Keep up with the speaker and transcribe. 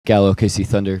Gallo, KC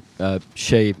Thunder.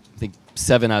 Shea, I think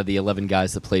 7 out of the 11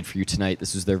 guys that played for you tonight,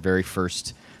 this was their very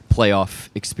first playoff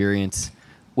experience.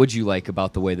 What'd you like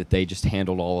about the way that they just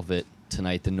handled all of it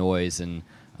tonight, the noise, and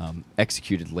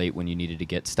executed late when you needed to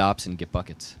get stops and get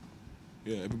buckets?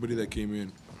 Yeah, everybody that came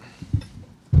in,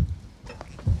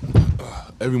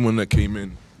 everyone that came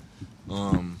in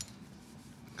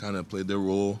kind of played their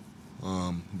role,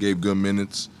 gave good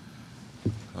minutes.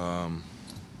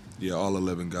 Yeah, all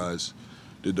 11 guys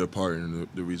did their part in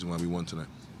the reason why we won tonight.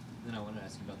 Then I wanted to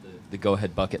ask you about the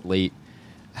go-ahead bucket late.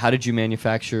 How did you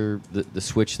manufacture the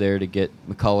switch there to get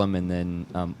McCollum, and then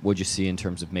what did you see in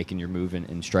terms of making your move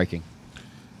and striking?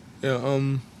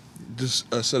 Yeah,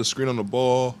 just set a screen on the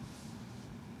ball,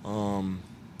 and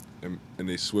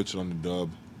they switched on the dub,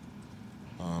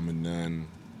 and then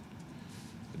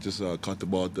just caught the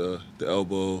ball at the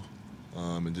elbow,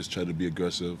 and just tried to be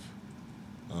aggressive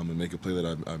and make a play that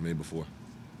I've made before.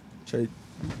 Chet,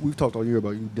 we've talked all year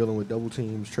about you dealing with double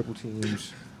teams, triple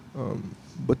teams,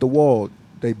 but the wall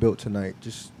they built tonight,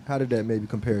 just how did that maybe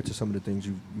compare to some of the things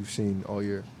you've seen all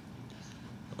year?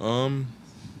 I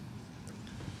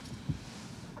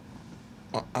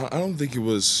don't think it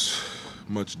was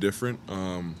much different.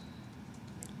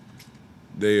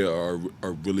 They are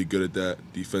really good at that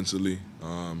defensively,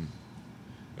 and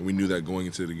we knew that going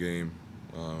into the game.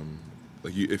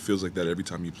 It feels like that every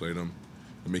time you play them.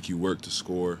 They make you work to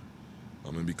score,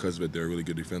 and because of it, they're a really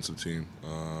good defensive team.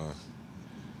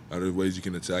 There are ways you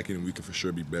can attack it, and we can for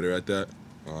sure be better at that.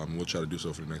 We'll try to do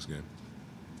so for the next game.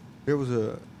 There was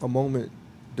a moment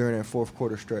during that fourth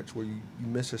quarter stretch where you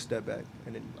miss a step back,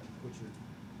 and then you put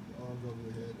your arms over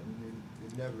your head. I mean,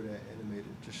 you're never that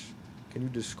animated. Just can you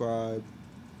describe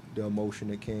the emotion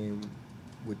that came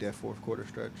with that fourth quarter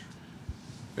stretch?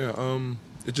 Yeah,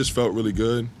 it just felt really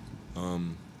good.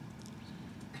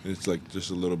 It's like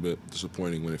just a little bit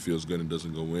disappointing when it feels good and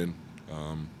doesn't go in.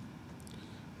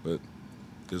 But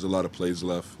there's a lot of plays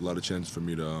left, a lot of chance for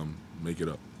me to make it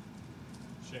up.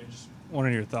 Shay, just what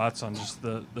are your thoughts on just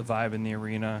the vibe in the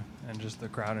arena and just the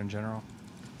crowd in general?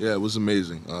 Yeah, it was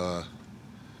amazing.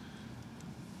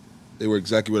 They were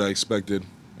exactly what I expected.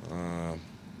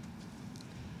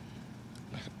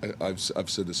 I've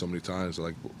said this so many times,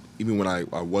 like even when I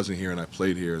wasn't here and I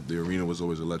played here, the arena was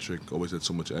always electric, always had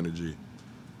so much energy.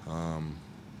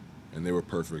 And they were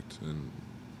perfect, and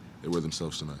they were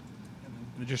themselves tonight.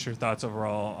 And just your thoughts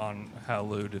overall on how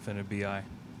Lou defended BI?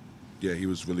 Yeah, he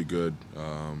was really good.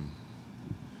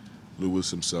 Lou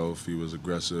was himself. He was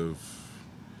aggressive,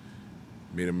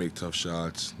 made him make tough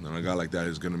shots. And a guy like that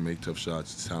is going to make tough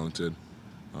shots. He's talented.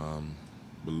 But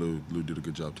Lou did a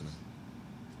good job tonight.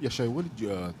 Yeah, Shay, what did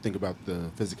you think about the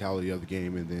physicality of the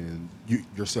game and then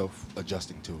yourself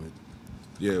adjusting to it?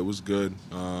 Yeah, it was good.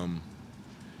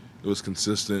 It was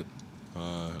consistent.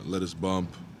 Let us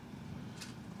bump.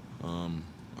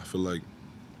 I feel like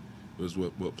it was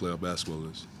what playoff basketball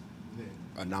is.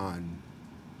 A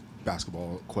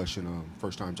non-basketball question.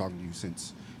 First time talking to you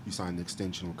since you signed the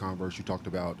extension with Converse. You talked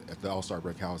about at the All-Star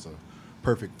break how it's a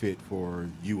perfect fit for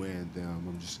you and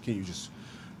them. Can you just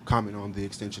comment on the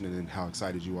extension and then how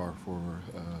excited you are for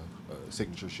a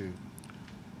signature shoe?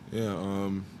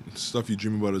 Yeah, it's stuff you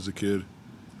dream about as a kid.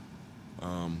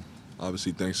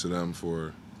 Obviously, thanks to them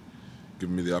for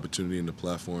giving me the opportunity and the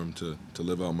platform to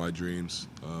live out my dreams.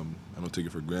 I don't take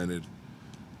it for granted.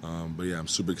 But yeah, I'm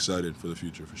super excited for the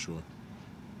future for sure.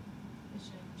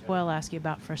 Well, I'll ask you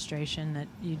about frustration that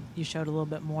you showed a little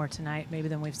bit more tonight, maybe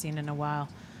than we've seen in a while.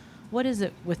 What is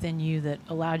it within you that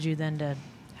allowed you then to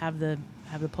have the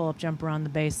pull-up jumper on the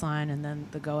baseline and then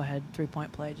the go-ahead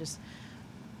three-point play? Just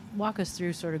walk us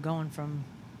through sort of going from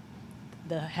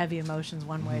the heavy emotions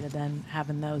one way to then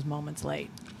having those moments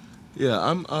late. Yeah,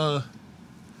 I'm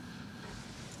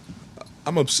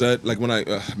upset. Like when I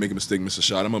make a mistake, miss a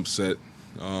shot, I'm upset.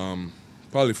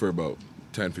 Probably for about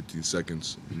 10, 15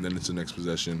 seconds, and then it's the next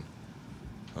possession.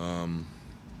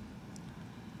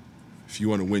 If you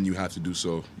want to win, you have to do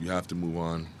so. You have to move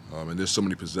on. And there's so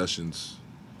many possessions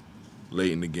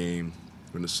late in the game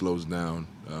when it slows down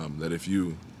that if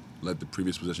you let the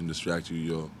previous possession distract you,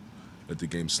 you'll let the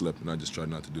game slip, and I just try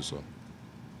not to do so.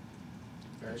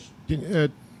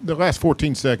 The last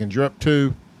 14 seconds, you're up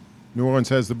 2. New Orleans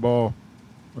has the ball.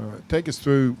 Take us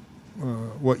through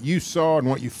what you saw and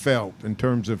what you felt in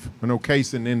terms of, I know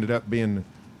Kaysen ended up being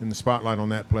in the spotlight on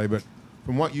that play, but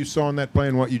from what you saw in that play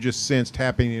and what you just sensed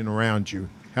happening around you,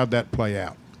 how'd that play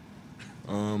out?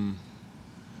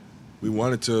 We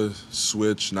wanted to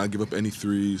switch, not give up any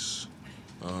threes,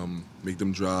 make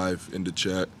them drive into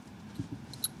Chet.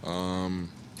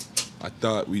 I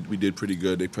thought we did pretty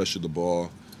good. They pressured the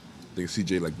ball. I think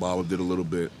CJ bobbled it a little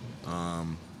bit.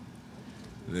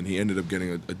 And then he ended up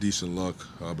getting a decent look,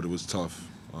 but it was tough.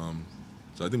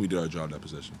 So I think we did our job that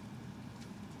possession.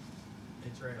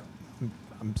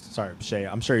 I'm sorry, Shay.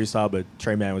 I'm sure you saw, but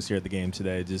Trey Mann was here at the game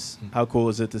today. Just how cool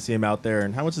is it to see him out there,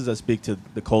 and how much does that speak to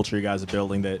the culture you guys are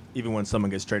building? That even when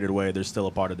someone gets traded away, they're still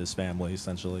a part of this family,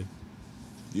 essentially.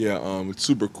 Yeah, it's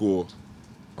super cool.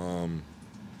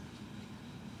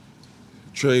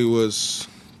 Trey was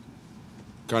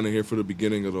kind of here for the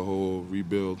beginning of the whole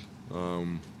rebuild.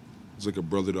 He's like a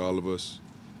brother to all of us.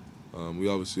 We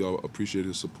obviously all appreciate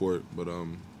his support, but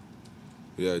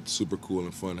yeah, it's super cool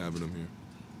and fun having him here.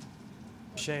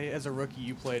 Shay, as a rookie,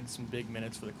 you played some big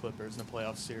minutes for the Clippers in the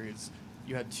playoff series.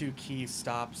 You had 2 key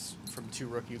stops from 2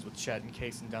 rookies with Chet and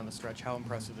Kaysen down the stretch. How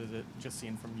impressive is it just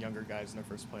seeing from younger guys in their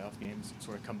first playoff games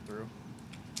sort of come through?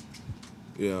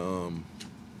 Yeah,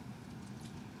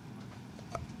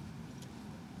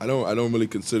 I don't really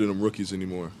consider them rookies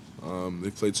anymore.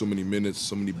 They've played so many minutes,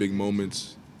 so many big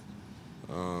moments.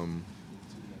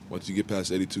 Once you get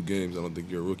past 82 games, I don't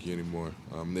think you're a rookie anymore.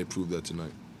 They proved that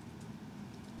tonight.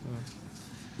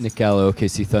 Nick Gallo,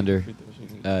 OKC Thunder.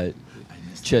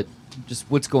 Chet, just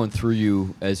what's going through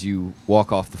you as you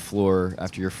walk off the floor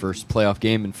after your first playoff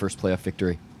game and first playoff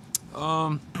victory?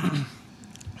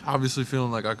 Obviously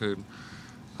feeling like I could,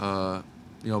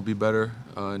 be better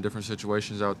in different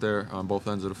situations out there on both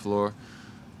ends of the floor.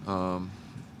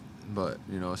 But,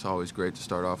 it's always great to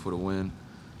start off with a win.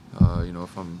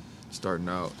 If I'm starting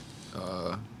out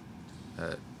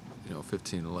at,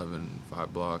 15, 11,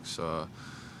 5 blocks,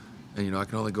 and, I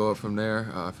can only go up from there.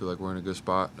 I feel like we're in a good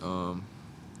spot.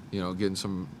 Getting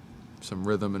some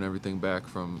rhythm and everything back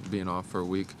from being off for a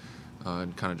week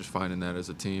and kind of just finding that as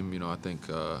a team. I think,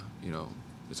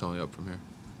 it's only up from here.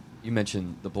 You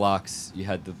mentioned the blocks. You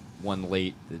had the one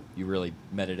late that you really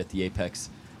met it at the apex.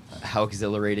 How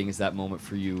exhilarating is that moment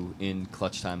for you in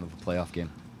clutch time of a playoff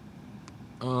game?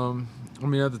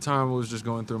 At the time, what was just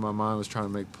going through my mind was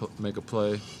trying to make a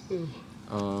play.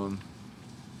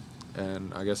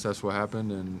 And I guess that's what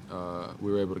happened, and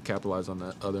we were able to capitalize on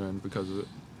that other end because of it.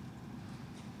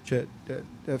 Chet,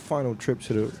 that final trip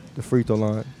to the free throw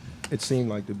line, it seemed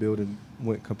like the building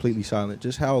went completely silent.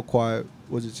 Just how quiet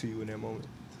was it to you in that moment?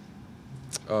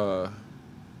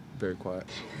 Very quiet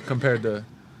compared to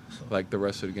like the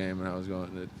rest of the game when I was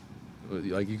going.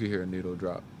 Like you could hear a needle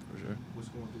drop for sure. What's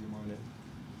going through your mind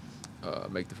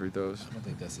then? Make the free throws. I don't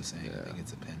think that's the same. Yeah. I think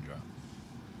it's a pin drop.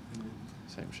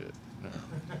 Same shit.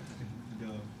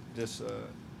 No. Just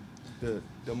the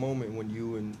moment when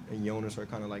you and Jonas are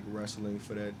kind of like wrestling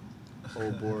for that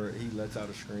old board, he lets out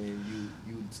a scream,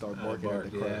 you start barking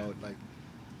at the crowd. Like,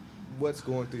 what's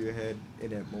going through your head in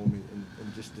that moment, and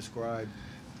just describe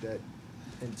that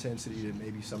intensity to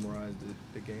maybe summarize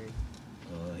the game?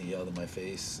 He yelled in my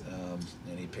face,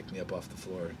 and he picked me up off the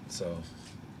floor. So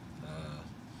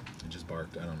I just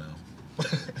barked. I don't know.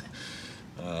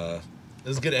 It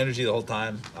was good energy the whole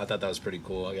time. I thought that was pretty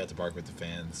cool. I got to bark with the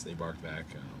fans. They barked back.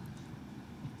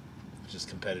 Just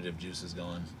competitive juices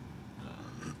going.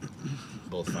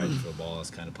 Both fighting for the ball. It's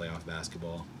kind of playoff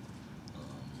basketball.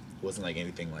 It wasn't like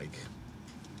anything like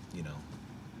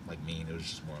mean. It was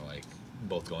just more like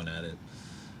both going at it.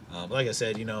 But like I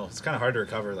said, it's kind of hard to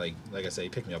recover. Like I said, he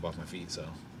picked me up off my feet, so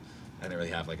I didn't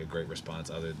really have like a great response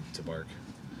other than to bark.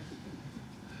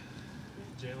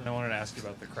 Jalen, I wanted to ask you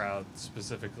about the crowd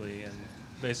specifically, and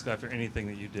basically after anything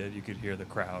that you did, you could hear the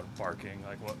crowd barking.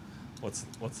 Like,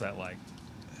 what's that like?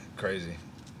 Crazy.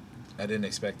 I didn't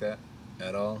expect that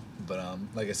at all, but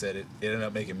like I said, it ended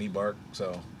up making me bark.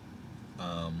 So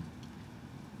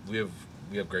we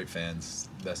have great fans.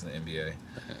 That's in the NBA.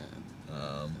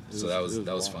 So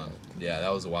that was fun. Yeah,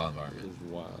 that was a wild environment. It was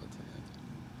wild.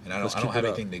 And I don't have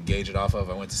anything to gauge it off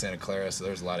of. I went to Santa Clara, so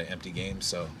there's a lot of empty games.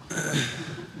 So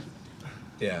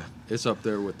yeah, it's up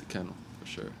there with the kennel for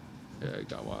sure. Yeah, it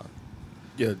got wild.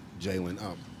 Yeah, Jalen,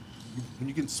 when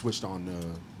you get switched on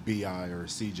BI or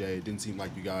CJ, it didn't seem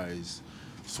like you guys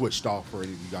switched off or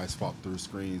any of you guys fought through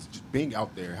screens. Just being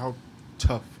out there, how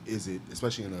tough is it,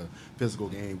 especially in a physical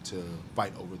game, to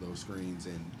fight over those screens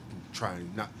and try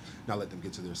and not let them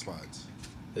get to their spots?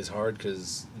 It's hard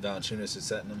because Valanciunas is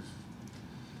setting them.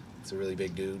 It's a really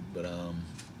big dude, but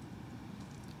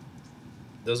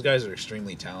those guys are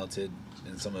extremely talented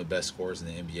and some of the best scorers in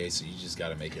the NBA, so you just got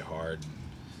to make it hard.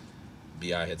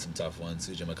 B.I. hit some tough ones.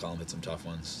 CJ McCollum hit some tough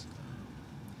ones.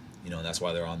 And that's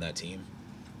why they're on that team.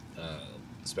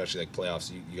 Especially like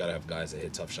playoffs, you got to have guys that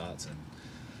hit tough shots, and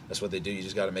that's what they do. You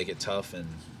just got to make it tough and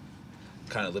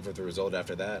kind of live with the result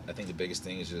after that. I think the biggest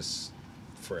thing is just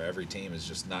for every team is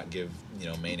just not give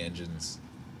main engines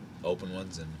open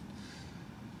ones and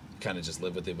kind of just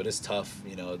live with it. But it's tough.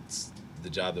 It's the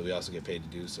job that we also get paid to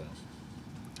do. So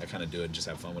I kind of do it and just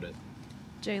have fun with it.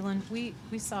 Jalen,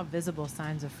 we saw visible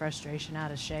signs of frustration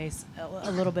out of Shea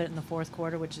a little bit in the fourth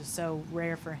quarter, which is so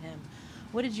rare for him.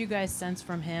 What did you guys sense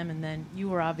from him? And then you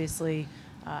were obviously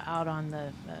out on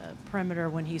the perimeter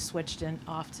when he switched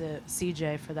off to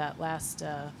CJ for that last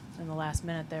in the last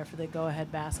minute there for the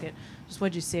go-ahead basket. Just what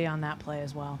did you see on that play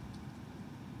as well?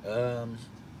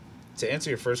 To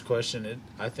answer your first question,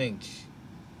 I think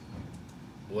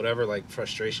whatever like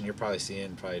frustration you're probably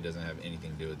seeing probably doesn't have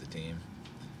anything to do with the team.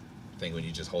 I think when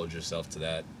you just hold yourself to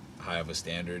that high of a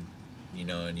standard,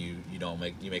 and you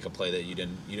make a play that you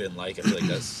didn't like, I feel like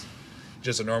that's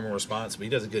just a normal response. But he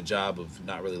does a good job of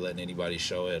not really letting anybody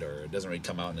show it, or it doesn't really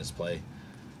come out in his play.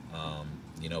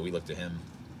 We looked at him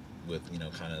with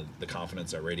kind of the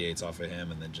confidence that radiates off of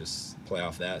him, and then just play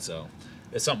off that. So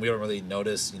it's something we don't really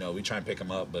notice. We try and pick him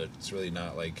up, but it's really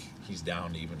not like he's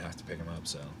down to even have to pick him up.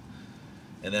 So,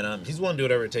 and then he's willing to do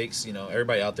whatever it takes.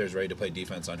 Everybody out there is ready to play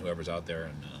defense on whoever's out there,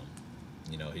 and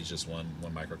he's just one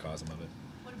microcosm of it.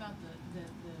 What about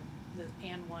the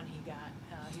and one he got?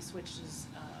 He switches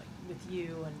with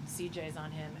you and CJ's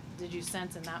on him. Did you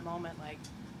sense in that moment like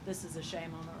this is a Shea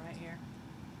moment right here?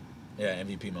 Yeah,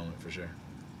 MVP moment for sure.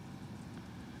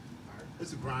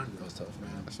 It's a grind. That was tough,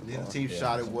 man. The other team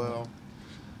shot it well,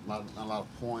 a lot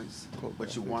of points,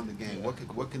 but you won the game.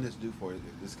 What can this do for you?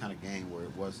 This kind of game where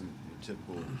it wasn't your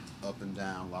typical up and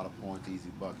down, a lot of points, easy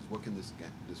buckets. What can this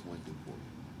win do for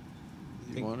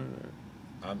you? You want it?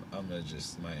 I'm gonna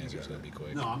my answer's gonna be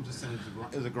quick. No, I'm just saying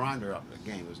it's a grinder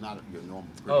game. It's not your normal.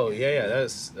 Oh game. yeah,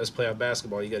 that's playoff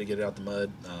basketball. You got to get it out the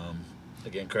mud.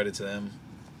 Again, credit to them.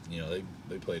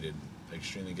 They played an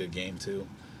extremely good game too,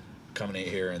 coming in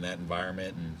here in that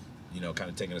environment and kind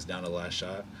of taking us down to the last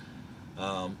shot.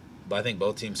 But I think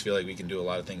both teams feel like we can do a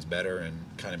lot of things better and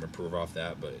kind of improve off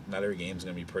that. But not every game's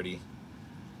gonna be pretty.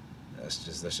 That's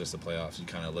just the playoffs. You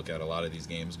kind of look at a lot of these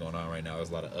games going on right now.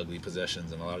 There's a lot of ugly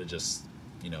possessions and a lot of just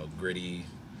gritty,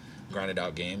 grinded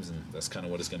out games, and that's kind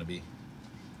of what it's going to be.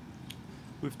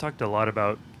 We've talked a lot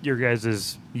about your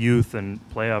guys' youth and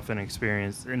playoff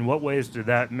inexperience. In what ways did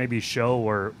that maybe show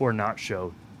or not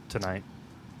show tonight?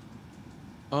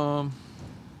 I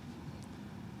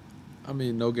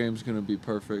mean, no game's going to be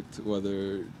perfect,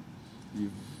 whether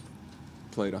you've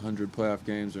played 100 playoff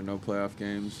games or no playoff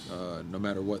games. No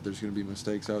matter what, there's going to be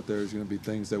mistakes out there. There's going to be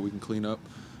things that we can clean up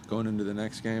going into the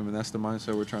next game, and that's the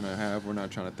mindset we're trying to have. We're not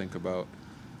trying to think about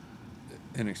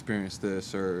inexperience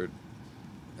this or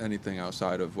anything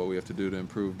outside of what we have to do to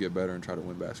improve, get better, and try to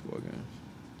win basketball games.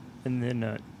 And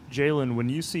then, Jalen, when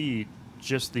you see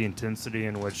just the intensity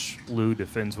in which Lou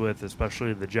defends with,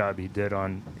 especially the job he did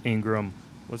on Ingram,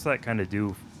 what's that kind of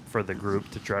do for the group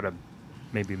to try to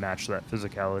maybe match that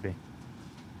physicality?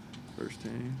 First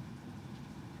team.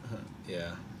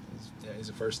 Yeah, he's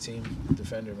a first team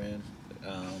defender, man.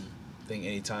 I think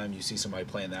anytime you see somebody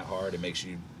playing that hard, it makes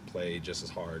you play just as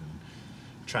hard and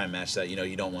try and match that.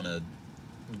 You don't want to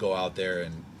go out there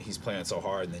and he's playing so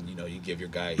hard and then you give your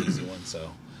guy an easy one.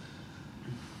 So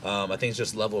I think it's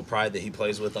just level of pride that he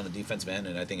plays with on the defensive end,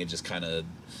 and I think it just kind of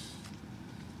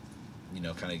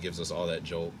gives us all that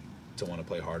jolt to want to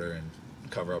play harder and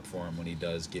cover up for him when he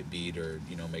does get beat or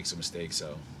makes a mistake.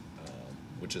 So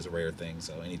which is a rare thing.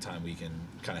 So anytime we can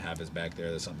kind of have his back there,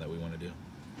 that's something that we want to do.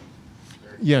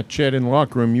 Yeah, Chet, in the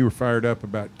locker room, you were fired up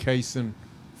about Kaysen,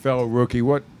 fellow rookie.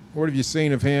 What have you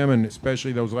seen of him, and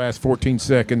especially those last 14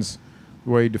 seconds, the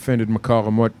way he defended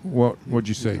McCollum? What'd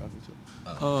you say?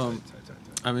 I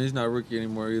mean, he's not a rookie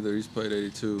anymore either. He's played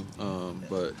 82,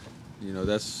 but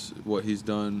that's what he's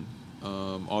done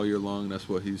all year long. That's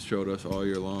what he's showed us all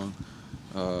year long.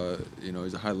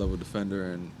 He's a high-level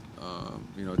defender, and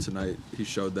tonight he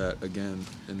showed that again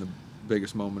in the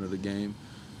biggest moment of the game.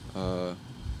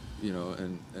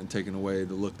 And taking away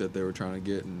the look that they were trying to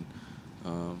get, and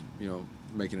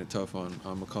making it tough on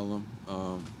McCollum.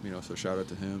 So shout out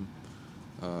to him.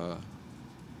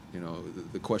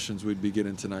 The questions we'd be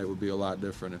getting tonight would be a lot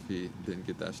different if he didn't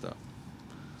get that stop.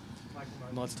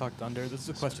 Let's talk Thunder. This is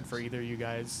a question for either of you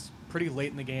guys. Pretty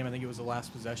late in the game, I think it was the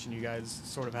last possession, you guys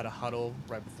sort of had a huddle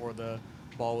right before the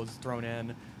ball was thrown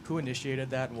in. Who initiated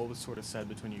that, and what was sort of said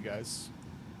between you guys?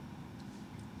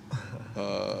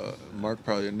 Mark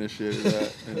probably initiated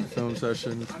that in the film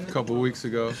session a couple weeks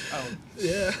ago. Oh,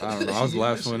 yeah. I don't know. I was the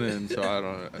last one in, so I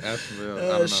don't know. Ask me. I don't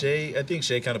know. I think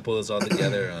Shea kind of pulled us all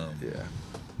together. Yeah.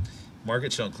 Mark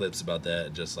had shown clips about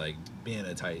that, just like being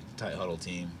a tight huddle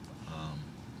team.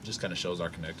 Just kind of shows our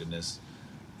connectedness.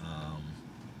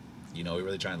 We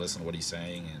really try and listen to what he's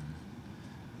saying, and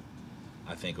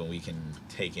I think when we can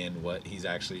take in what he's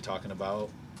actually talking about,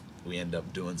 we end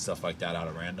up doing stuff like that out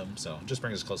of random. So it just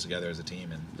brings us close together as a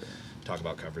team and talk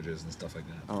about coverages and stuff like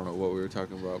that. I don't know what we were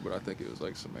talking about, but I think it was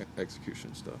like some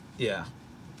execution stuff. Yeah.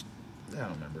 I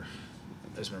don't remember.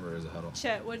 I just remember it was a huddle.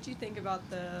 Chet, what did you think about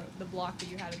the block that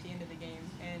you had at the end of the game?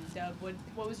 And Dub,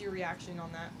 what was your reaction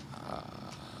on that?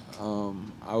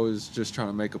 I was just trying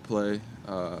to make a play.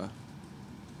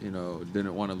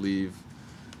 Didn't want to leave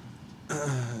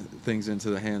things into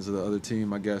the hands of the other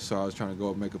team, I guess. So I was trying to go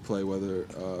up and make a play, whether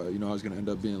I was going to end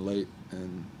up being late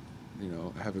and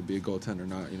have it be a goaltender or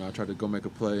not. I tried to go make a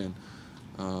play, and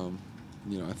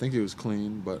I think it was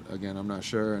clean, but again, I'm not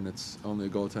sure, and it's only a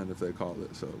goaltender if they call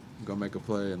it. So go make a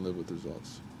play and live with the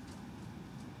results.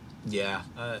 Yeah,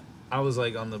 I was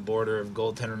like on the border of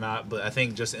goaltender or not, but I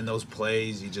think just in those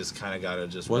plays, you just kind of got to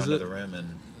just run to the rim.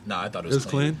 And no, I thought it was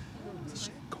clean.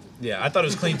 Yeah, I thought it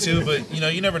was clean too, but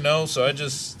you never know. So I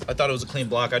thought it was a clean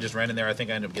block. I just ran in there. I think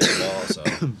I ended up getting the ball. So,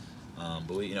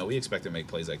 but we expect to make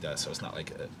plays like that, so it's not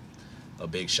like a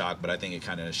big shock. But I think it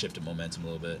kind of shifted momentum a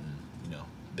little bit, and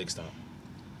big stop.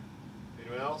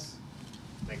 Anyone else?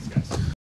 Thanks, guys.